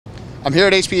I'm here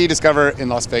at HPE Discover in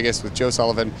Las Vegas with Joe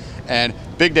Sullivan, and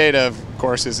big data, of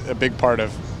course, is a big part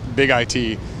of big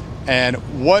IT. And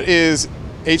what is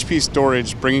HPE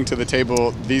Storage bringing to the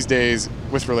table these days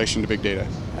with relation to big data?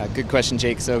 Good question,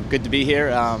 Jake. So good to be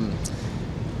here.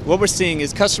 What we're seeing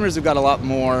is customers have got a lot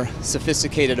more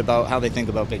sophisticated about how they think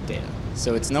about big data.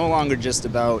 So it's no longer just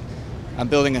about, I'm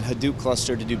building a Hadoop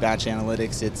cluster to do batch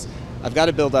analytics. It's, I've got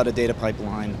to build out a data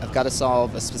pipeline. I've got to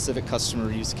solve a specific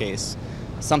customer use case,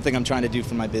 something I'm trying to do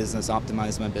for my business,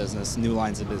 optimize my business, new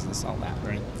lines of business, all that,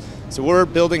 right? So we're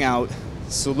building out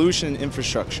solution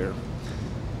infrastructure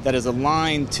that is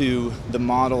aligned to the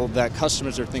model that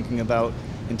customers are thinking about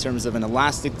in terms of an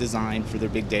elastic design for their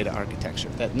big data architecture.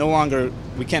 That no longer,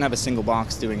 we can't have a single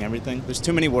box doing everything. There's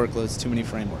too many workloads, too many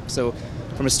frameworks. So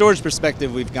from a storage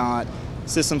perspective, we've got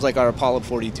systems like our Apollo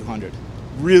 4200,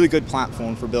 really good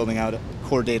platform for building out a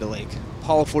core data lake.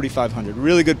 Apollo 4500,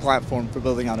 really good platform for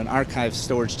building out an archive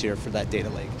storage tier for that data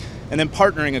lake. And then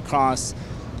partnering across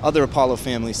other Apollo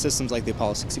family systems like the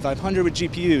Apollo 6500 with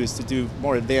GPUs to do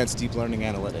more advanced deep learning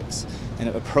analytics and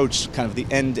approach kind of the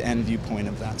end-to-end viewpoint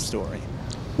of that story.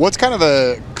 What's kind of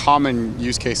a common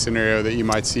use case scenario that you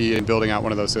might see in building out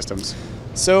one of those systems?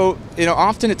 So,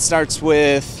 often it starts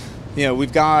with,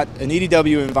 we've got an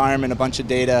EDW environment, a bunch of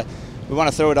data. We want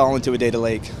to throw it all into a data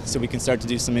lake so we can start to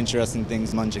do some interesting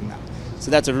things munging that.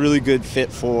 So that's a really good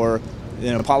fit for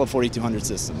Apollo 4200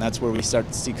 system. That's where we start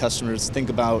to see customers think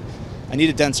about, I need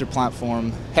a denser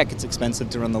platform. Heck, it's expensive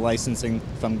to run the licensing.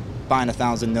 If I'm buying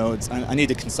 1,000 nodes, I need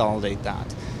to consolidate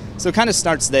that. So it kind of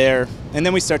starts there, and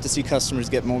then we start to see customers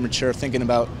get more mature, thinking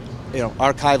about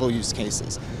archival use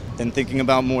cases. Then thinking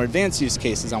about more advanced use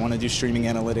cases. I want to do streaming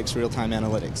analytics, real-time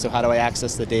analytics. So how do I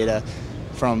access the data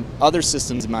from other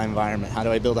systems in my environment? How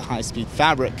do I build a high-speed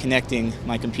fabric connecting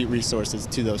my compute resources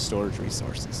to those storage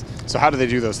resources? So how do they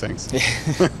do those things?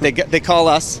 They call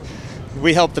us.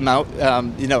 We help them out.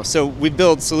 So we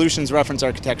build solutions, reference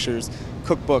architectures,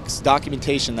 cookbooks,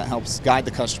 documentation that helps guide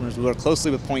the customers. We work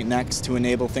closely with Pointnext to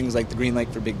enable things like the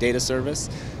GreenLake for Big Data service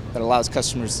that allows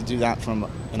customers to do that from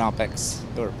an OpEx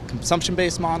or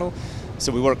consumption-based model.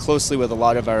 So we work closely with a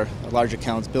lot of our large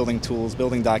accounts, building tools,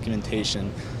 building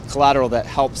documentation, collateral that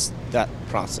helps that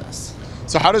process.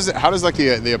 So how does like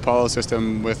the Apollo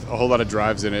system with a whole lot of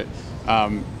drives in it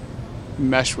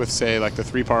mesh with, say, like the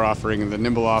 3PAR offering and the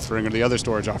Nimble offering or the other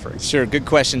storage offerings? Sure, good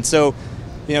question. So,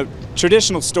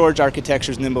 traditional storage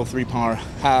architectures, Nimble, 3PAR,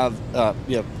 have,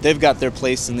 they've got their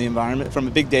place in the environment. From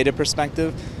a big data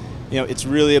perspective, it's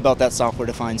really about that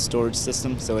software-defined storage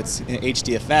system. So it's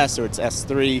HDFS or it's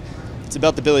S3. It's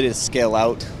about the ability to scale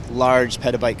out large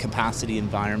petabyte capacity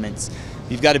environments.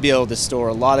 You've got to be able to store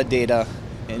a lot of data,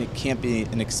 and it can't be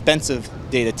an expensive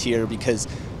data tier because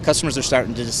customers are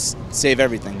starting to just save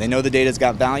everything. They know the data's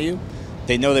got value.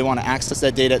 They know they want to access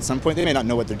that data at some point. They may not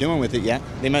know what they're doing with it yet.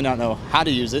 They may not know how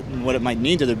to use it and what it might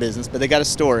mean to their business, but they got to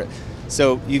store it.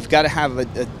 So you've got to have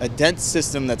a dense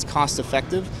system that's cost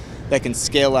effective, that can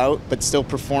scale out but still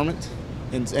performant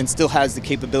and still has the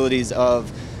capabilities of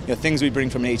things we bring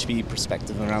from an HPE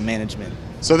perspective around management.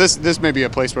 So this may be a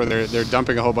place where they're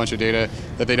dumping a whole bunch of data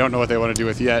that they don't know what they want to do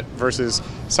with yet versus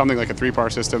something like a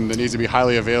 3PAR system that needs to be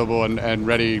highly available and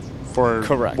ready for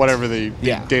Correct. Whatever the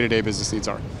day-to-day business needs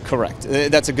are. Correct.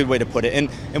 That's a good way to put it.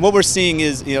 And what we're seeing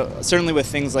is, certainly with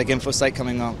things like InfoSight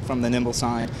coming up from the Nimble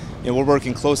side, we're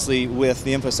working closely with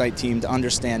the InfoSight team to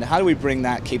understand how do we bring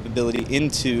that capability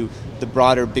into the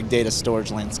broader big data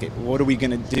storage landscape. What are we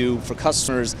going to do for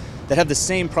customers that have the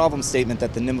same problem statement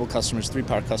that the Nimble customers,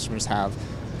 3PAR customers have,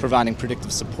 providing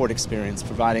predictive support experience,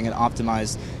 providing an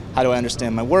optimized, how do I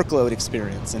understand my workload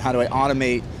experience, and how do I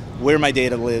automate where my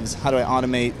data lives, how do I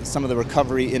automate some of the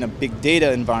recovery in a big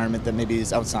data environment that maybe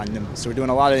is outside Nimble. So we're doing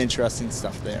a lot of interesting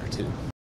stuff there too.